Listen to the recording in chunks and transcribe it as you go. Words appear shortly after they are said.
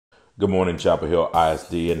Good morning, Chapel Hill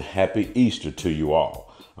ISD, and happy Easter to you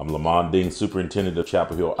all. I'm Lamont Dean, Superintendent of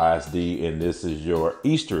Chapel Hill ISD, and this is your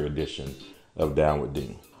Easter edition of Down with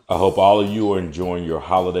Dean. I hope all of you are enjoying your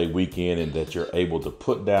holiday weekend and that you're able to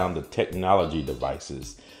put down the technology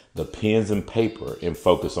devices, the pens and paper, and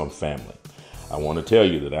focus on family. I want to tell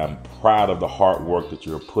you that I'm proud of the hard work that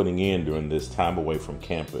you're putting in during this time away from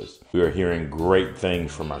campus. We are hearing great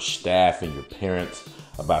things from our staff and your parents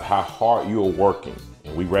about how hard you are working,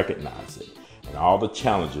 and we recognize it, and all the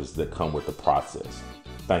challenges that come with the process.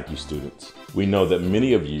 Thank you, students. We know that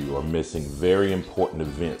many of you are missing very important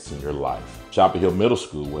events in your life. Chapel Hill Middle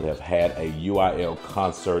School would have had a UIL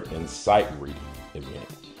concert and sight reading event.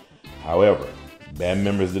 However, band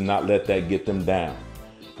members did not let that get them down.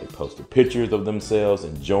 They posted pictures of themselves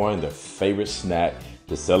enjoying their favorite snack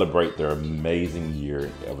to celebrate their amazing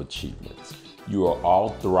year of achievements. You are all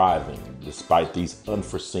thriving despite these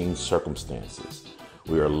unforeseen circumstances.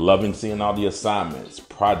 We are loving seeing all the assignments,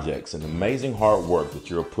 projects, and amazing hard work that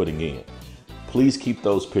you're putting in. Please keep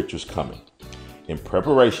those pictures coming. In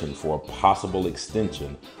preparation for a possible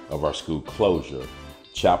extension of our school closure,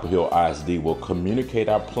 Chapel Hill ISD will communicate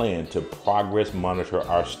our plan to progress monitor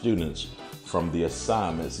our students from the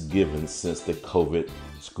assignments given since the COVID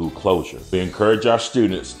school closure. We encourage our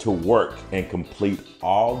students to work and complete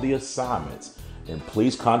all the assignments, and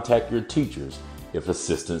please contact your teachers if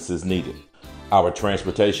assistance is needed. Our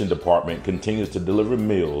transportation department continues to deliver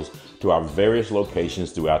meals to our various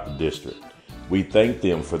locations throughout the district. We thank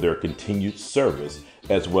them for their continued service,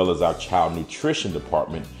 as well as our child nutrition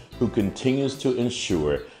department, who continues to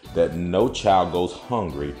ensure that no child goes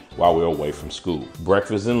hungry while we're away from school.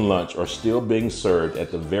 Breakfast and lunch are still being served at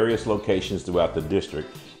the various locations throughout the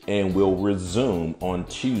district and will resume on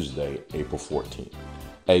Tuesday, April 14th.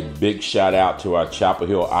 A big shout out to our Chapel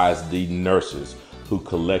Hill ISD nurses who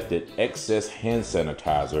collected excess hand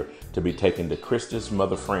sanitizer to be taken to Christus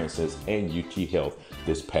Mother Francis and UT Health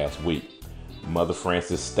this past week. Mother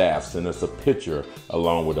Francis staff sent us a picture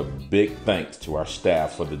along with a big thanks to our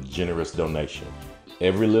staff for the generous donation.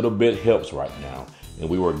 Every little bit helps right now, and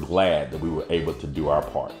we were glad that we were able to do our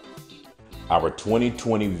part. Our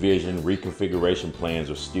 2020 vision reconfiguration plans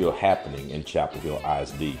are still happening in Chapel Hill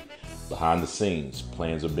ISD. Behind the scenes,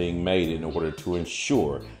 plans are being made in order to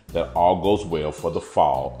ensure that all goes well for the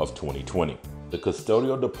fall of 2020. The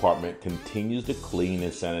custodial department continues to clean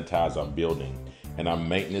and sanitize our building, and our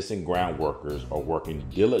maintenance and ground workers are working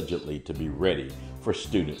diligently to be ready for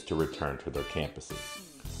students to return to their campuses.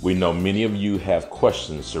 We know many of you have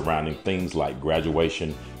questions surrounding things like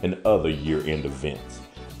graduation and other year-end events.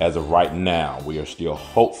 As of right now, we are still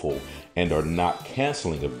hopeful and are not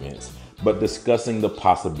canceling events, but discussing the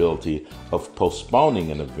possibility of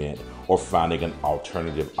postponing an event or finding an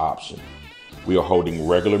alternative option. We are holding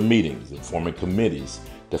regular meetings and forming committees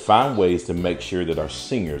to find ways to make sure that our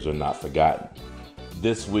seniors are not forgotten.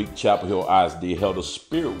 This week, Chapel Hill ISD held a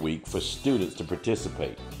Spirit Week for students to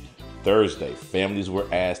participate. Thursday, families were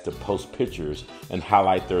asked to post pictures and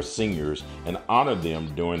highlight their seniors and honor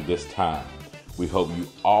them during this time. We hope you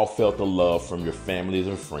all felt the love from your families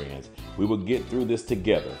and friends. We will get through this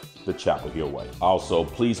together the Chapel Hill way. Also,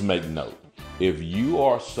 please make note, if you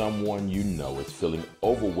or someone you know is feeling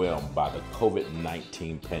overwhelmed by the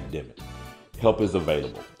COVID-19 pandemic, help is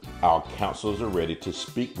available. Our counselors are ready to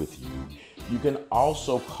speak with you. You can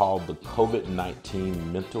also call the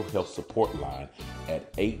COVID-19 Mental Health Support Line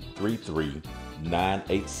at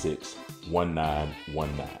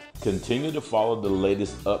 833-986-1919. Continue to follow the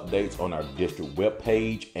latest updates on our district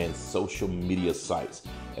webpage and social media sites,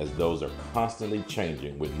 as those are constantly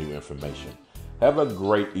changing with new information. Have a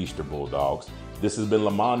great Easter, Bulldogs. This has been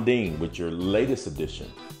Lamont Dean with your latest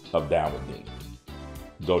edition of Down with Dean.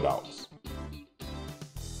 Go Dogs.